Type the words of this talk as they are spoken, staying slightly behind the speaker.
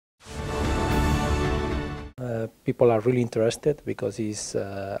People are really interested because it's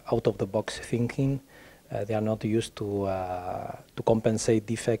out-of-the-box thinking. They are not used to compensate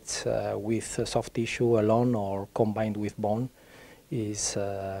defects with soft tissue alone or combined with bone. Is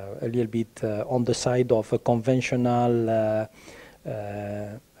a little bit on the side of a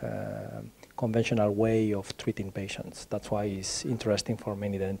conventional way of treating patients. That's why it's interesting for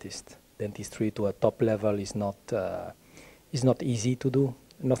many dentists. Dentistry to a top level is not easy to do.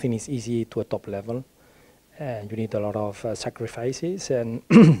 Nothing is easy to a top level, and you need a lot of sacrifices and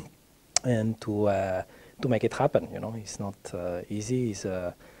and to make it happen. You know, it's not easy. It's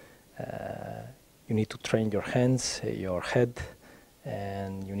you need to train your hands, your head,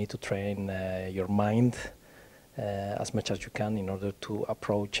 and you need to train your mind as much as you can in order to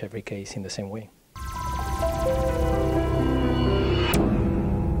approach every case in the same way.